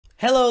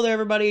Hello there,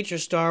 everybody. It's your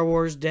Star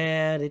Wars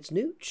dad. It's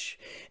Nooch.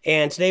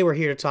 And today we're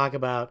here to talk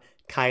about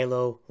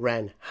Kylo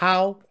Ren.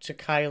 How to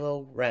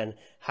Kylo Ren.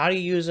 How do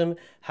you use him?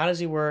 How does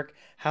he work?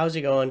 How's he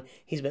going?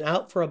 He's been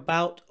out for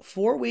about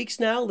 4 weeks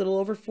now, a little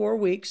over 4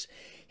 weeks.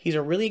 He's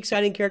a really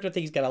exciting character. I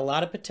think he's got a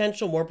lot of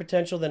potential, more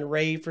potential than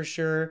Rey for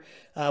sure,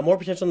 more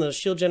potential than the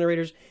shield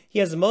generators. He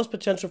has the most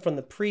potential from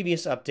the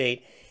previous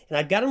update. And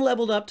I've got him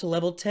leveled up to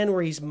level 10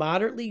 where he's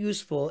moderately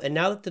useful. And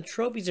now that the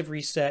trophies have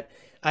reset,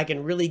 I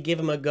can really give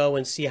him a go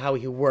and see how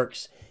he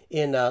works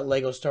in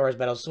Lego Star Wars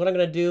Battles. So what I'm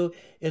going to do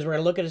is we're going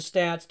to look at his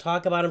stats,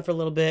 talk about him for a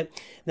little bit.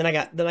 Then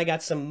I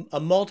got some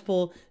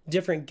multiple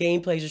different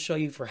gameplays to show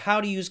you for how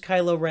to use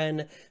Kylo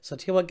Ren. So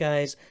tell you what,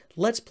 guys,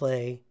 let's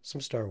play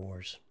some Star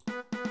Wars.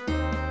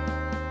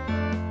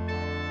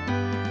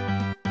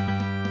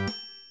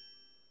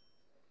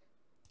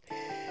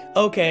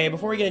 Okay,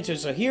 before we get into it,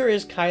 so here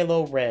is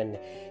Kylo Ren.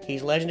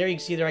 He's legendary. You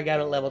can see there I got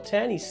him at level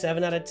 10. He's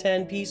 7 out of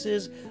 10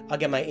 pieces. I'll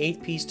get my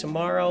 8th piece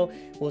tomorrow.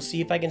 We'll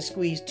see if I can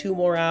squeeze 2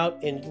 more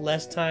out in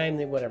less time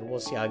than whatever.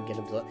 We'll see how I can get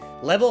him to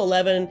level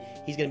 11.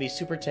 He's going to be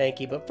super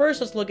tanky. But first,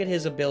 let's look at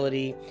his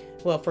ability.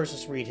 Well, first,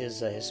 let's read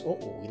his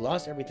oh, we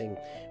lost everything.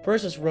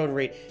 First, let's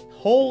read.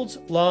 Holds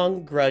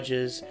long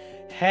grudges.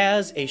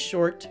 Has a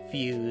short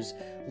fuse.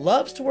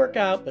 Loves to work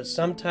out, but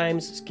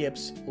sometimes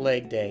skips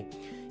leg day.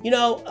 You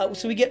know,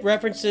 so we get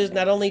references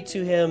not only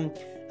to him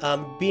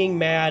being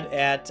mad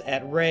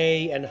at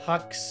Rey and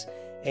Hux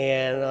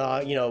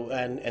and, you know,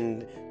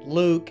 and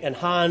Luke and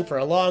Han for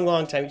a long,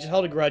 long time. He just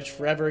held a grudge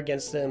forever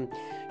against them.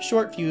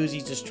 Short fuse.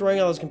 He's destroying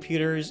all his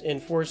computers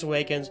in Force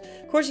Awakens.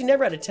 Of course, he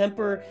never had a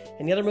temper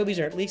in the other movies,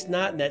 or at least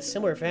not in that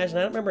similar fashion.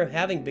 I don't remember him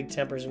having big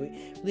tempers.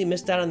 We really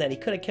missed out on that. He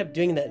could have kept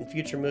doing that in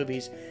future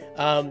movies.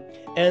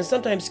 And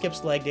sometimes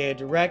skips leg day, a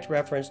direct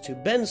reference to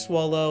Ben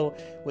Swallow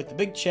with the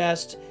big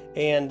chest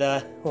and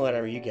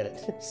whatever, you get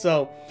it.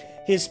 So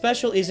his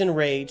special is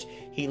Enrage.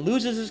 He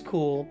loses his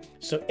cool,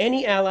 so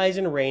any allies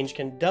in range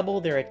can double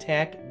their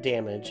attack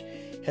damage.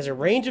 Has a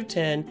range of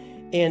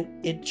 10, and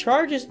it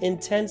charges in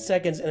 10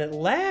 seconds, and it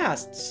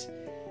lasts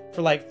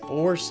for like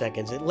 4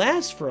 seconds. It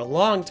lasts for a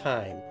long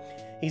time.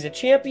 He's a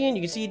champion.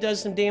 You can see he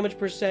does some damage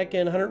per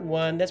second,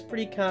 101. That's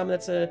pretty common.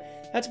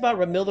 That's about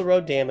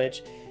middle-of-the-road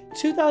damage.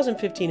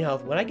 2015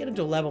 health. When I get him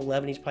to level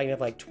 11, he's probably going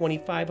to have like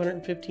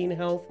 2,515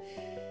 health.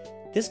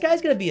 This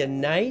guy's going to be a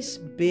nice,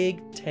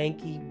 big,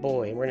 tanky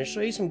boy. And we're going to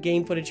show you some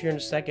game footage here in a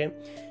second,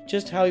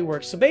 just how he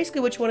works. So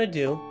basically what you want to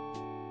do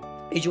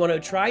is you want to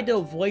try to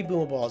avoid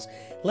boomer balls.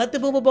 Let the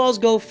boomer balls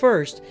go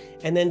first,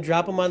 and then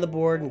drop them on the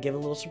board and give a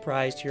little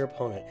surprise to your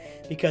opponent.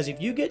 Because if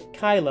you get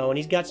Kylo, and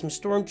he's got some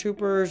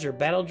stormtroopers or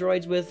battle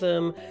droids with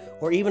him,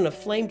 or even a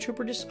flame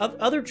trooper, just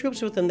other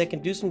troops with him that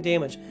can do some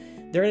damage,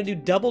 they're going to do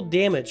double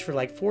damage for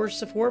like 4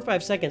 or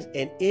 5 seconds,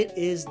 and it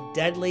is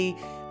deadly.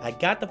 I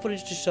got the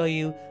footage to show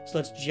you, so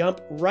let's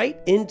jump right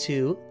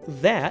into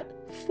that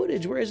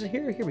footage. Where is it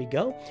here? Here we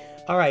go.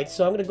 All right,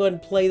 so I'm going to go ahead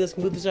and play this,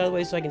 move this out of the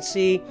way so I can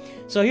see.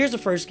 So here's the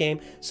first game.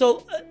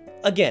 So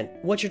again,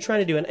 what you're trying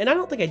to do, and I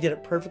don't think I did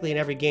it perfectly in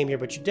every game here,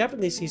 but you're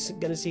definitely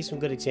going to see some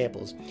good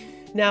examples.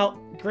 Now,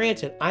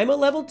 granted, I'm a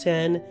level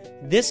 10.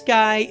 This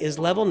guy is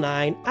level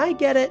 9. I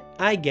get it.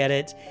 I get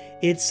it.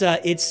 It's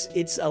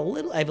a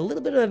little. I have a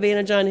little bit of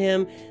advantage on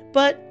him,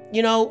 but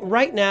you know,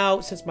 right now,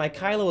 since my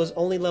Kylo is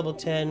only level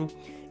 10.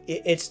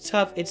 It's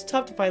tough. It's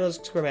tough to find those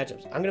square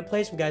matchups. I'm going to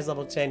play some guys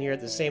level 10 here,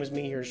 the same as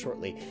me here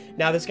shortly.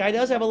 Now, this guy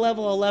does have a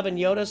level 11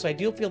 Yoda, so I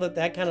do feel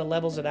that kind of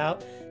levels it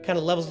out, kind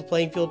of levels the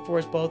playing field for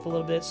us both a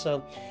little bit.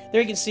 So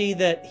there you can see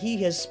that he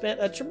has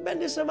spent a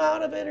tremendous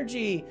amount of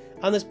energy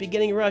on this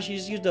beginning rush. He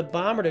just used a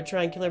bomber to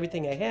try and kill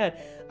everything I had.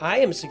 I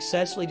am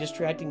successfully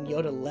distracting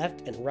Yoda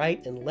left and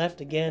right and left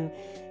again.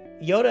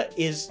 Yoda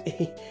is,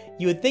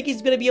 you would think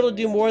he's going to be able to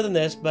do more than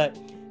this, but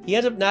he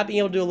ends up not being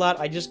able to do a lot.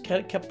 I just kind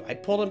of kept, I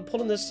pulled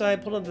him this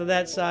side, pulled him to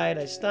that side.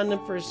 I stunned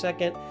him for a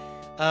second.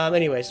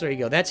 Anyway, so there you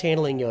go. That's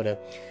handling Yoda.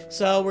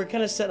 So we're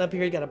kind of setting up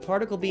here. He's got a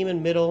particle beam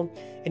in middle.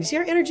 And you see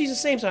our energy is the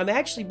same. So I'm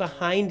actually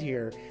behind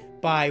here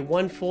by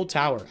 1 full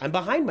tower. I'm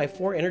behind by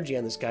 4 energy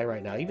on this guy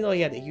right now, even though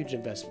he had a huge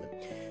investment.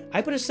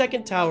 I put a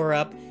second tower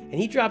up, and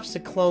he drops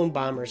the clone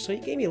bomber. So he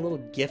gave me a little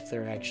gift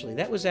there, actually.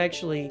 That was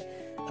actually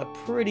a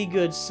pretty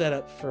good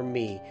setup for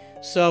me.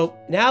 So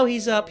now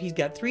he's up. He's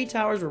got 3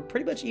 towers. We're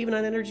pretty much even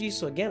on energy.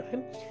 So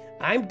again,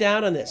 I'm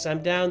down on this.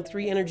 I'm down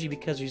 3 energy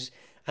because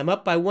I'm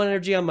up by 1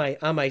 energy on my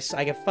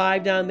I got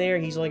 5 down there.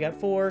 He's only got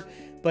 4,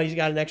 but he's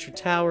got an extra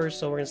tower.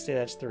 So we're gonna say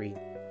that's 3.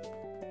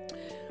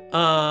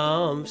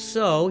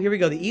 So here we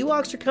go. The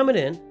Ewoks are coming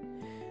in.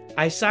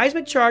 I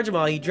seismic charge them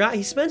all.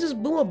 He spends his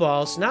boomer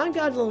ball. So now I've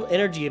got a little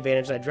energy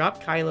advantage. I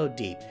drop Kylo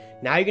deep.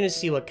 Now you're gonna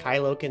see what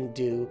Kylo can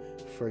do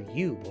for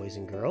you, boys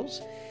and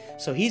girls.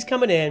 So he's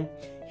coming in.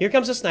 Here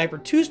comes a sniper.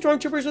 2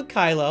 stormtroopers with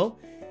Kylo.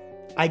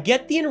 I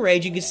get the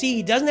enrage. You can see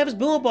he doesn't have his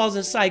boomer balls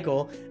in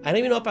cycle. I don't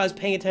even know if I was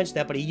paying attention to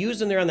that, but he used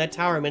them there on that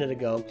tower a minute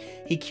ago.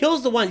 He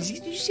kills the one.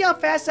 Did you see how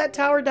fast that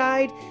tower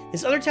died?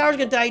 This other tower's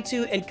gonna die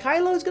too, and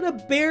Kylo is gonna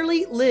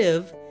barely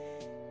live,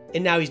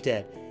 and now he's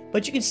dead.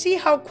 But you can see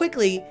how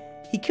quickly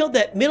he killed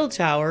that middle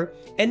tower,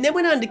 and then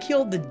went on to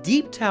kill the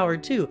deep tower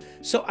too.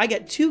 So I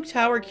got 2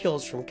 tower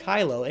kills from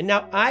Kylo, and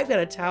now I've got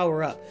a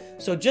tower up.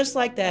 So just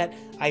like that,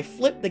 I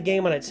flipped the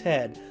game on its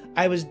head.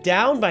 I was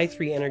down by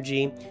 3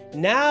 energy.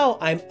 Now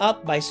I'm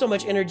up by so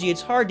much energy,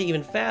 it's hard to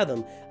even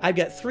fathom. I've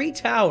got 3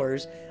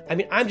 towers. I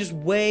mean, I'm just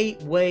way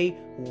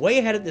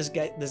ahead of this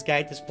guy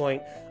at this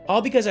point.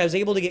 All because I was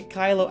able to get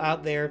Kylo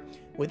out there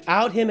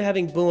without him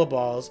having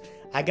boomaballs.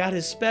 I got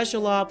his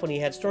special off when he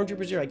had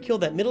stormtroopers here. I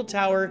killed that middle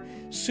tower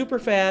super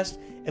fast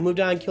and moved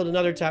on and killed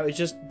another tower. It's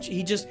just,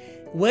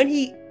 when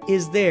he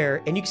is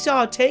there, and you saw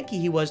how tanky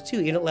he was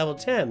too, even at level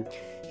 10.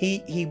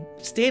 He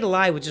stayed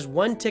alive with just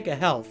 1 tick of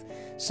health.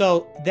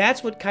 So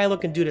that's what Kylo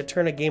can do to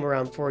turn a game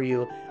around for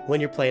you when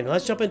you're playing.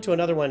 Let's jump into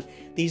another one.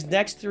 These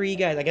next 3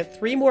 guys, I got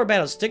 3 more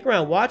battles. Stick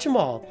around, watch them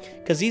all,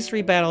 because these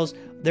 3 battles,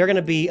 they're going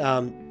to be,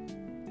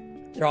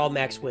 they're all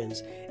max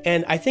wins.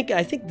 And I think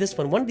this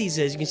one of these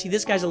is, you can see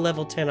this guy's a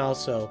level 10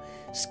 also,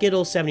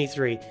 Skittle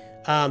 73.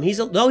 He's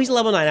a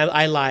level 9.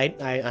 I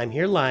lied. I'm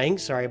here lying.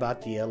 Sorry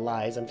about the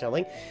lies I'm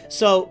telling.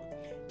 So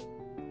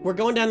we're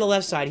going down the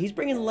left side. He's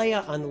bringing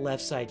Leia on the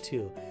left side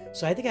too.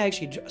 So I think I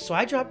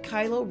dropped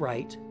Kylo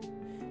right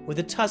with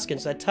a Tusken,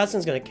 so that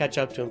Tusken's going to catch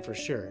up to him for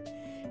sure.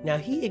 Now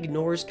he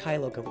ignores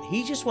Kylo completely.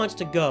 He just wants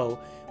to go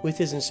with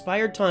his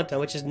inspired Tauntaun,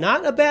 which is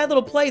not a bad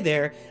little play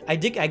there. I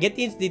get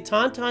the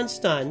Tauntaun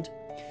stunned.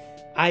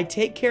 I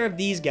take care of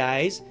these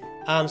guys.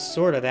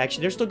 Sort of,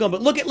 actually. They're still going,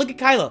 but look at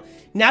Kylo.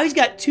 Now he's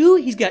got 2,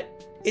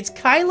 it's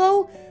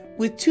Kylo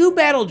with 2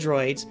 battle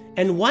droids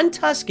and 1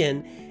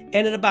 Tusken,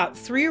 and in about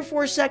 3 or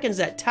 4 seconds,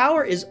 that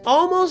tower is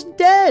almost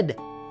dead.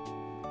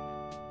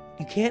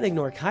 You can't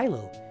ignore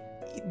Kylo.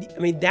 I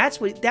mean, that's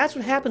what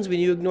happens when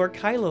you ignore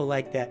Kylo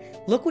like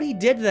that. Look what he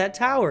did to that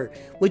tower.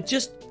 With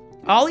just,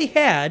 all he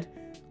had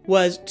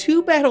was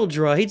 2 battle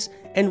droids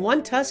and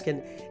 1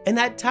 Tusken, and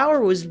that tower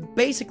was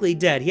basically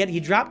dead. He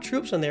dropped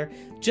troops on there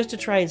just to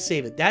try and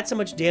save it. That's how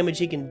much damage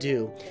he can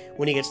do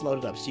when he gets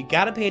loaded up. So you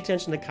got to pay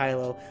attention to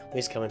Kylo when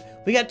he's coming.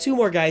 We got 2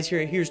 more guys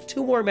here. Here's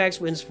 2 more max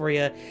wins for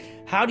you.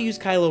 How to use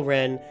Kylo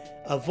Ren.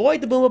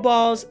 Avoid the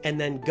boomaballs, and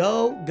then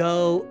go.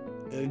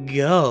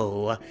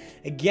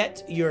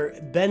 Get your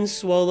Ben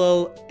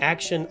Solo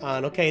action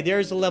on. Okay,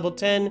 there's the level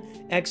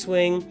 10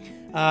 X-Wing.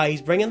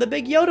 He's bringing the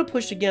big Yoda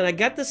push again. I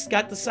got the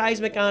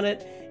seismic on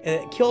it,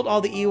 and it killed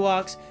all the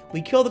Ewoks.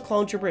 We killed the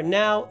clone trooper, and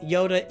now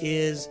Yoda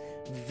is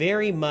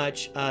very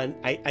much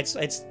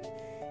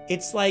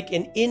it's like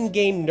an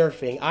in-game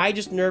nerfing. I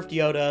just nerfed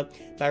Yoda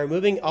by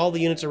removing all the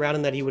units around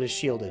him that he would have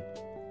shielded.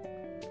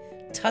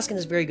 Tusken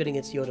is very good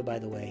against Yoda, by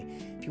the way.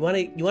 If you want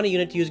a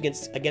unit to use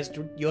against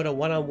Yoda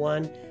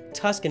one-on-one,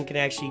 Tusken can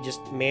actually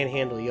just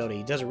manhandle Yoda.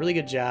 He does a really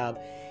good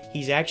job.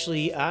 He's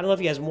actually, I don't know if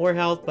he has more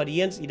health, but he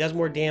does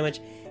more damage.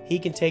 He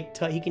can take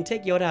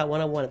Yoda out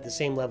one-on-one at the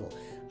same level.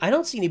 I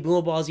don't see any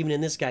boomaballs even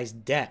in this guy's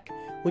deck,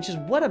 which is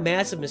what a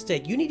massive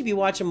mistake. You need to be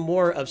watching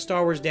more of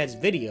Star Wars Dad's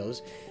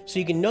videos so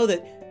you can know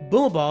that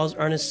boomaballs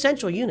are an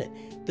essential unit.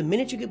 The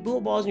minute you get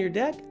boomaballs in your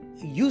deck,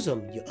 use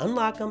them. You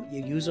unlock them,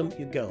 you use them,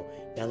 you go.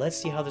 Now let's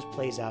see how this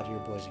plays out here,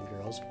 boys and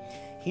girls.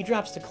 He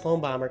drops the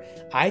clone bomber.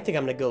 I think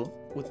I'm going to go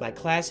with my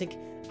classic.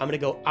 I'm going to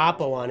go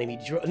Oppo on him.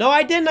 No,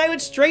 I didn't. I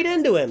went straight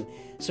into him.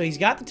 So he's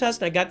got the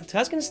Tusken. I got the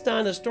Tusken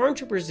stunned. The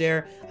Stormtrooper's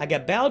there. I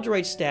got battle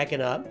droids stacking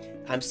up.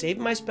 I'm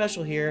saving my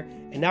special here.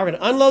 And now we're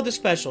going to unload the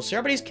special. So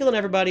everybody's killing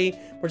everybody.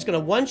 We're just going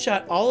to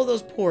one-shot all of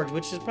those porgs,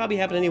 which is probably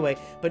happening anyway.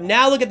 But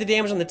now look at the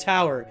damage on the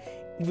tower.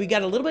 We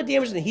got a little bit of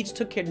damage and he just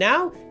took care.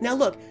 Now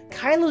look,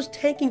 Kylo's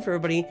tanking for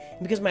everybody,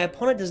 and because my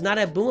opponent does not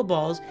have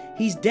boomaballs,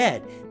 he's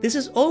dead. This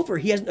is over.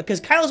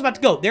 Because Kylo's about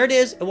to go. There it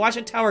is, and watch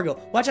the tower go.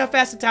 Watch how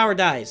fast the tower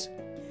dies.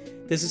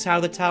 This is how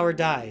the tower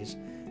dies.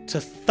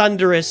 To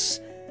thunderous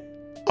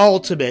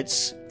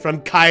ultimates from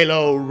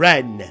Kylo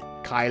Ren.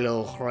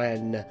 Kylo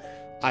Ren.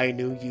 I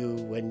knew you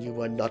when you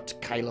were not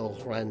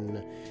Kylo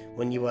Ren.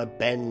 When you were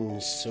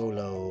Ben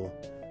Solo.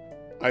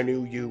 I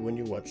knew you when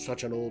you were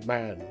such an old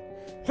man.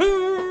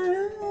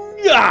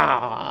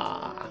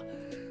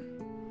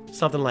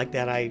 Something like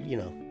that. I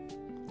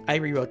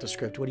rewrote the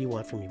script. What do you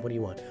want from me? What do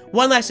you want?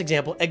 One last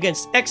example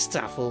against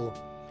Extafel.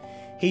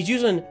 He's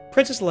using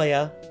Princess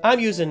Leia. I'm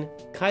using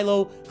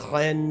Kylo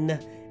Ren.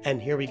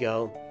 And here we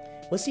go.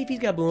 Let's see if he's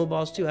got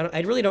boomaballs too.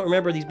 I really don't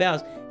remember these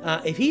battles.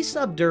 If he's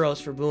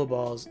sub-Duros for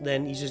boomaballs,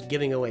 then he's just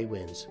giving away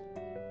wins.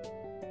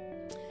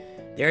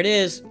 There it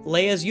is.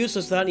 Leia's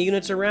useless without any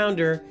units around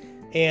her.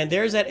 And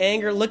there's that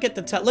anger. Look at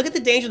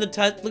the danger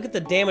look at the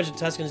damage the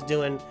Tusken's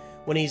doing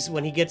when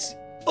he gets.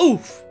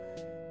 Oof!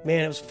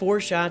 Man, it was 4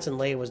 shots and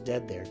Leia was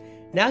dead there.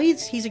 Now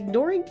he's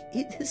ignoring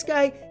this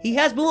guy. He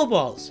has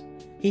boomaballs.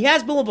 He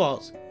has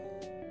boomaballs.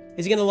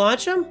 Is he gonna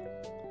launch them?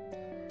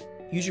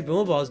 Use your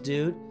boomaballs,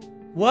 dude.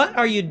 What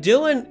are you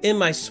doing in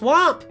my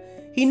swamp?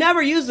 He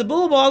never used the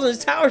boomaballs and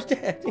his tower's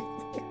dead.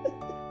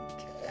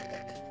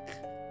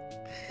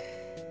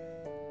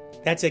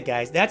 That's it,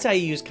 guys. That's how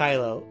you use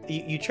Kylo.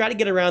 You try to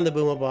get around the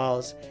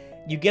boomaballs.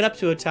 You get up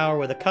to a tower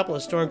with a couple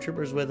of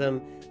stormtroopers with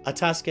him, a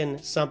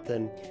Tusken,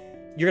 something.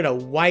 You're going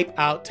to wipe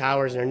out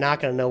towers, and they're not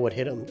going to know what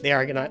hit them. They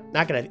are not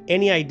going to have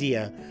any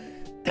idea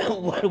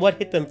what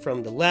hit them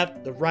from the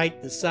left, the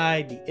right, the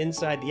side, the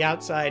inside, the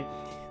outside.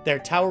 Their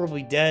tower will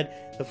be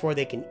dead before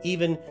they can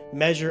even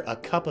measure a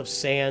cup of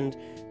sand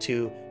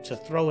to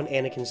throw in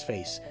Anakin's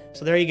face.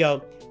 So there you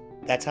go.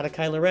 That's how to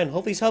Kylo Ren.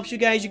 Hopefully this helps you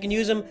guys. You can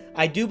use him.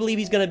 I do believe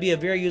he's going to be a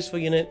very useful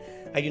unit.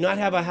 I will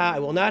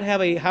not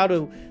have a how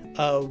to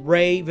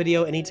Rey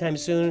video anytime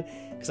soon,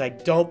 because I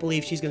don't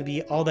believe she's going to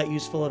be all that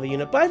useful of a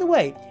unit. By the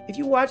way, if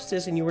you watched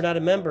this and you were not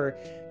a member,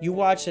 you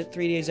watched it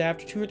 3 days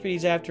after, 2 or 3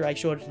 days after I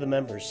showed it to the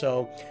members.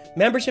 So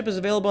membership is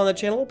available on the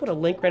channel. We'll put a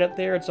link right up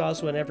there. It's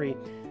also in every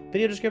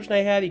video description I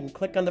have. You can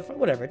click on the front,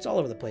 whatever. It's all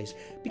over the place.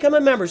 Become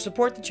a member.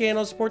 Support the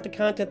channel. Support the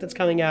content that's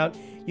coming out.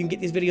 You can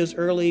get these videos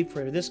early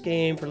for this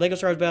game, for LEGO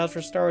Star Wars Battles,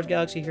 for Star Wars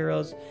Galaxy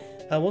Heroes.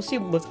 We'll see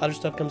what other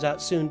stuff comes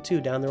out soon,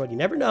 too, down the road. You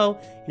never know.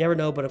 You never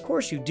know. But, of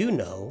course, you do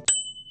know.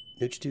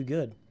 Nooch do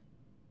good.